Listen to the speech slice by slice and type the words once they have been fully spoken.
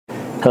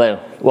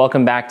Hello,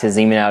 welcome back to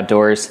Zeman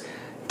Outdoors.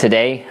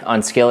 Today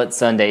on Skillet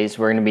Sundays,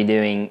 we're going to be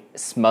doing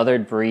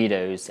smothered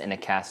burritos in a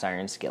cast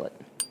iron skillet.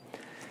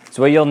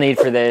 So what you'll need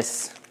for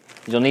this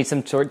is you'll need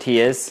some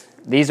tortillas.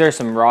 These are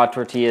some raw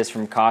tortillas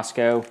from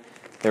Costco.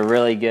 They're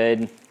really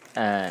good.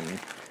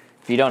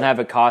 If you don't have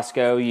a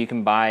Costco, you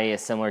can buy a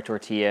similar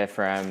tortilla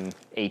from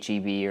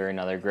HEB or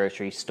another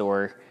grocery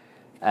store.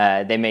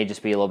 They may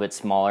just be a little bit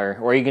smaller,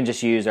 or you can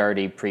just use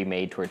already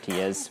pre-made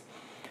tortillas.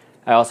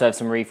 I also have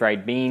some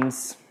refried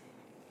beans.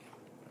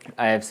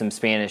 I have some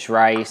Spanish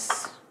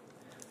rice,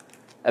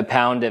 a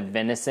pound of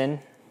venison,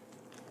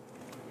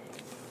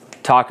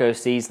 taco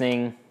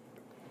seasoning,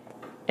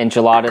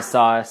 enchilada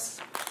sauce,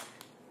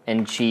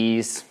 and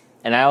cheese.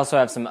 And I also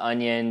have some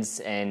onions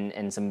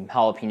and some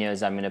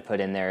jalapenos I'm going to put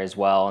in there as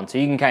well. And so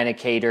you can kind of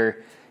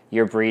cater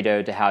your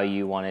burrito to how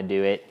you want to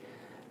do it.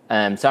 So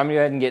I'm going to go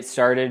ahead and get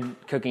started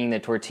cooking the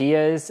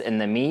tortillas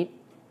and the meat,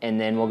 and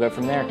then we'll go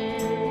from there.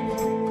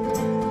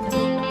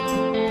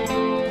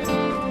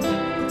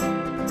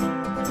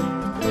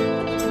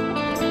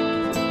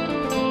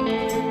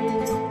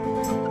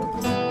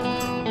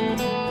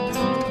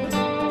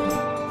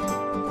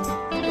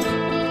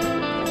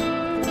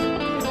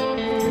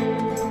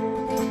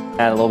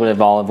 Add a little bit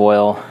of olive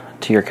oil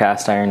to your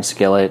cast iron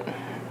skillet,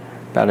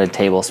 about a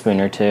tablespoon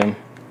or two.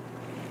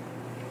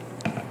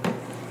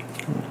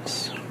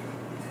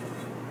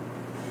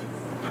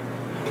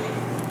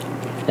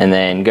 And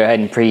then go ahead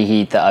and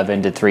preheat the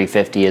oven to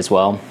 350 as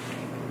well.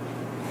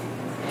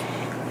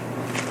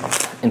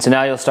 And so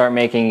now you'll start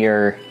making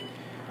your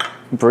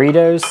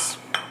burritos.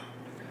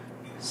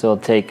 So we'll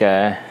take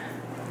your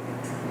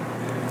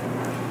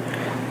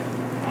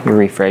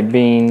refried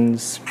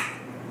beans.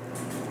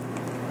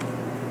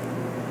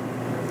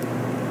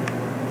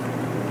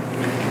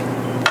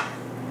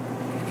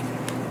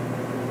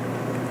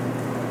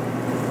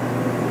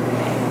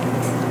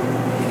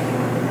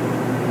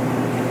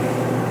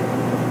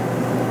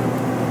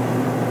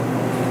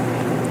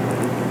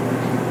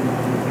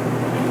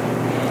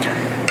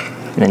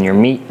 And then your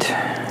meat.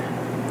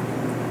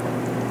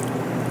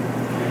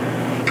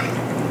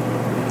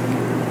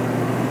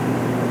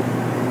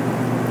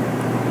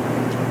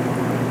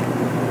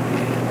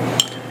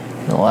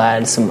 We'll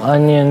add some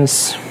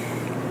onions.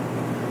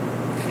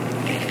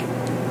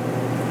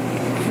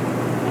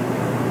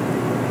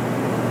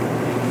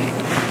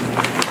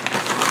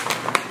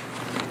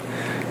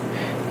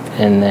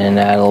 And then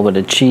add a little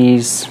bit of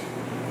cheese.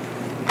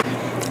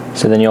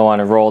 So then you'll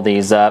want to roll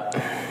these up.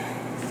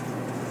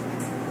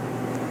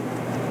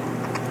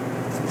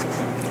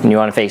 And you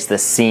want to face the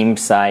seam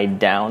side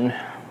down.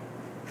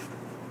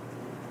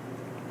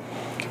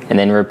 And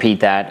then repeat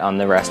that on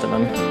the rest of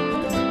them.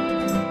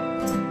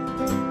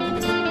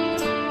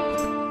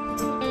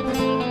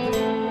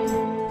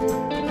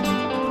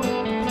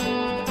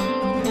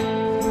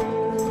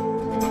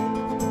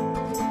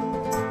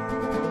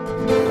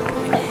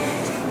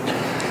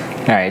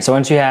 Alright, so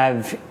once you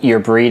have your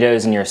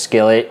burritos in your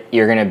skillet,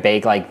 you're going to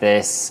bake like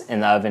this in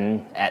the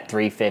oven at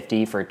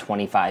 350 for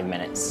 25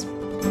 minutes.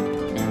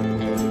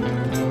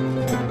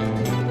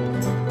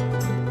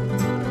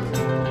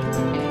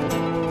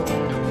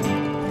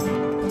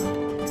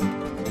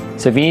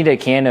 So if you need a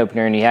can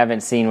opener and you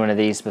haven't seen one of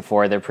these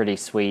before, they're pretty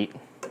sweet.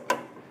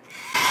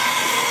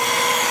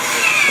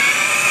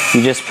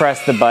 You just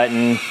press the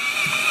button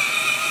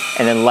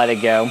and then let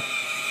it go.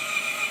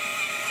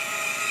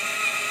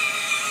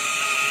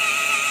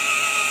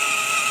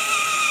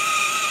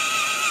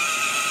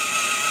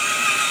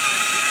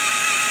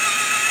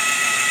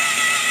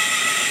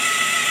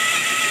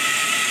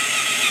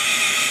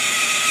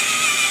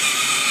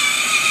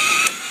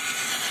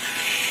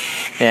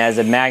 It has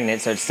a magnet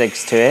so it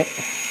sticks to it.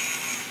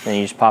 Then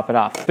you just pop it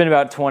off. It's been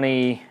about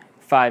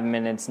 25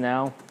 minutes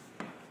now.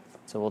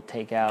 So we'll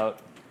take out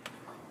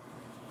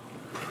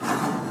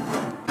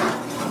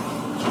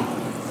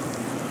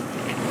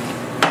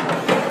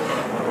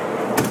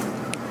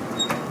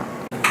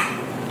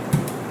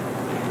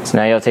So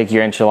now you'll take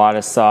your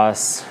enchilada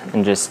sauce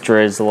and just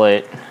drizzle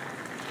it .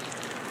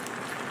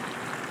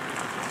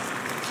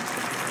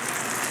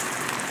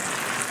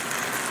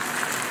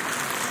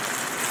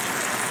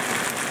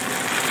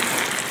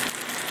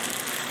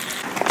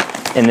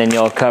 And then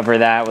you'll cover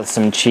that with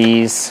some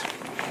cheese.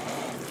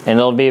 And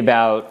it'll be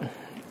about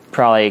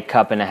probably a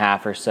cup and a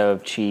half or so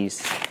of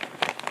cheese.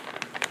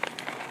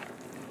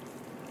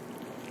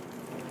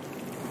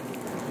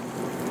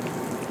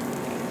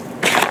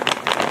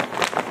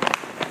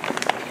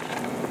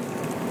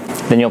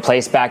 Then you'll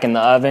place back in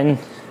the oven.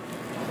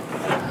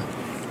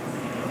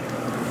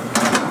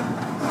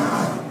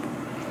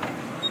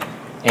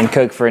 And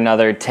cook for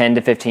another 10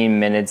 to 15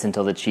 minutes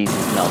until the cheese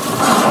is melted.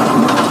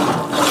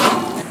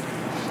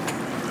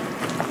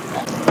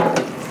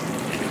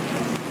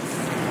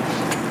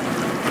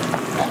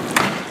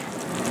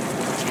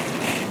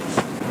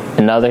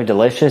 Another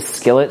delicious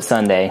skillet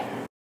sundae.